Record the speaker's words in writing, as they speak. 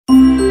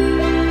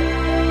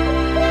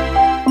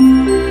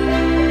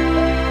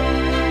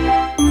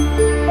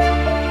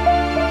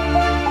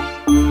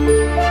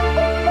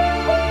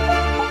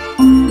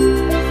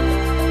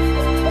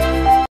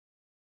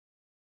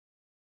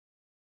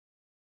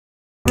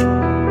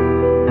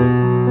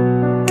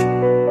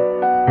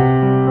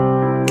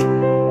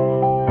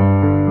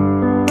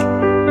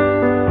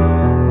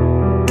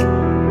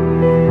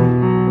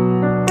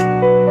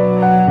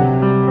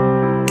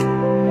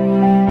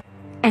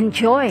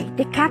Enjoy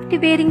the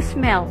captivating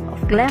smell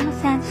of GLEMO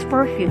Scents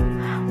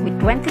perfume with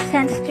 20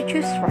 scents to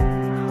choose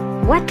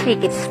from. What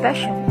makes it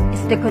special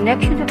is the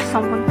connection of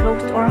someone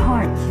close to our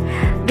hearts.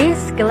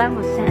 This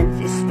GLEMO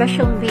Scents is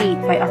specially made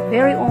by our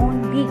very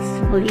own Miss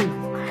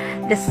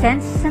Molino. The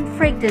scents and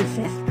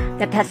fragrances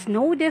that has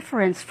no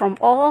difference from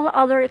all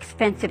other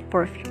expensive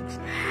perfumes.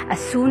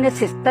 As soon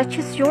as it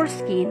touches your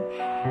skin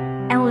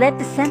and let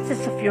the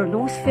senses of your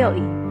nose fill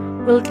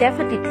in, will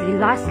definitely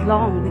last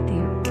long with you.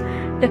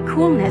 The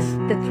coolness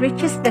that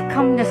reaches the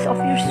calmness of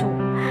your soul,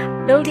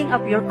 building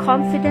up your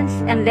confidence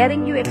and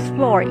letting you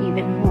explore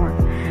even more.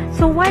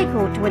 So why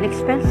go to an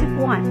expensive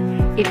one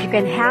if you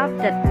can have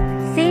the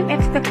same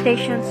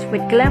expectations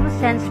with GLEMO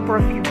Scents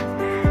perfume?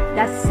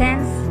 That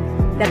sense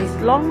that is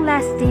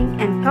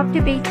long-lasting and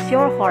captivates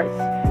your heart,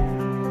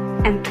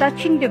 and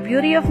touching the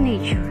beauty of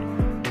nature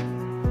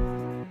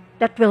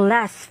that will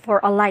last for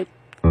a life.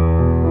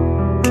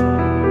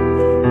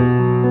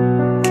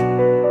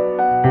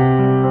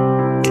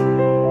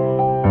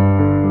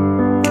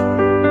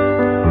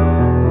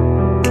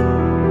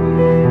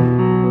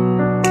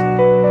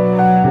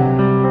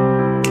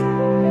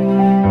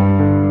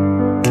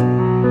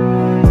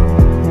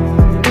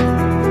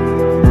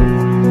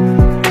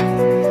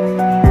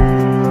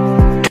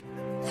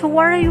 So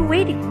what are you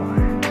waiting for?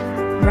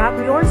 Grab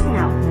yours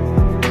now.